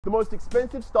The most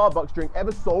expensive Starbucks drink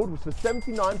ever sold was for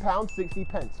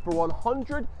 £79.60 for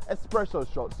 100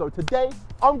 espresso shots. So today,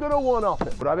 I'm gonna one-up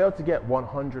it. Would I be able to get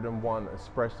 101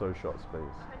 espresso shots, please?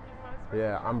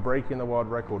 Yeah, I'm breaking the world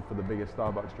record for the biggest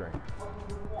Starbucks drink.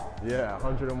 Yeah,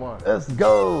 101. Let's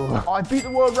go. I beat the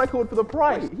world record for the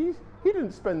price. Wait, he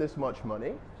didn't spend this much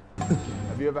money.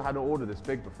 Have you ever had an order this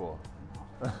big before?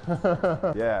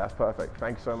 Yeah, that's perfect.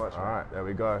 Thank you so much. All right, there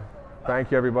we go.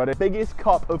 Thank you, everybody. Biggest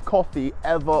cup of coffee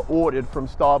ever ordered from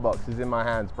Starbucks is in my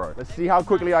hands, bro. Let's see how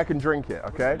quickly I can drink it,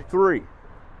 okay? 3,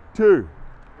 2,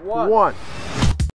 1.